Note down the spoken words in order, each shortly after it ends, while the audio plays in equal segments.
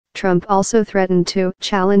Trump also threatened to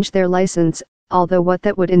challenge their license, although what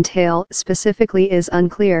that would entail specifically is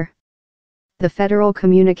unclear. The Federal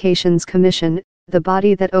Communications Commission, the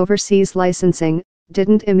body that oversees licensing,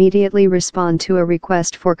 didn't immediately respond to a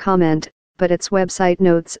request for comment, but its website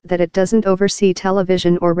notes that it doesn't oversee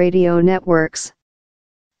television or radio networks.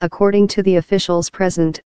 According to the officials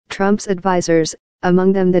present, Trump's advisors,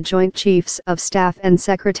 among them the Joint Chiefs of Staff and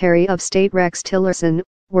Secretary of State Rex Tillerson,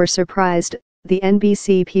 were surprised, the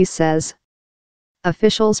NBC piece says.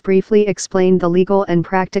 Officials briefly explained the legal and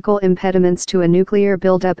practical impediments to a nuclear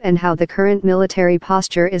buildup and how the current military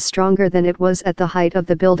posture is stronger than it was at the height of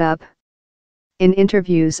the buildup. In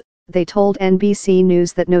interviews, they told NBC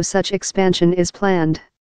News that no such expansion is planned.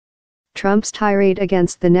 Trump's tirade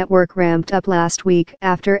against the network ramped up last week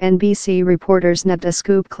after NBC reporters nabbed a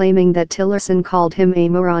scoop claiming that Tillerson called him a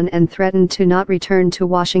moron and threatened to not return to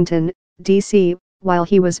Washington, D.C., while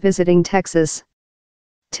he was visiting Texas.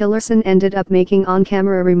 Tillerson ended up making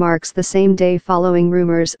on-camera remarks the same day following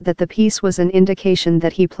rumors that the piece was an indication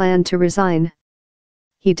that he planned to resign.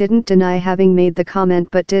 He didn't deny having made the comment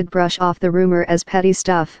but did brush off the rumor as petty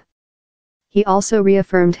stuff. He also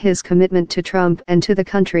reaffirmed his commitment to Trump and to the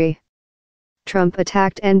country. Trump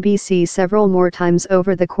attacked NBC several more times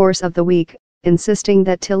over the course of the week, insisting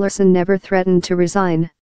that Tillerson never threatened to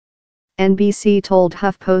resign. NBC told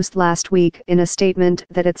HuffPost last week in a statement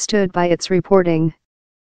that it stood by its reporting.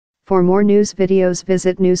 For more news videos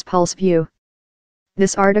visit News Pulse View.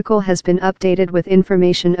 This article has been updated with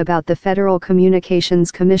information about the Federal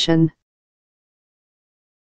Communications Commission.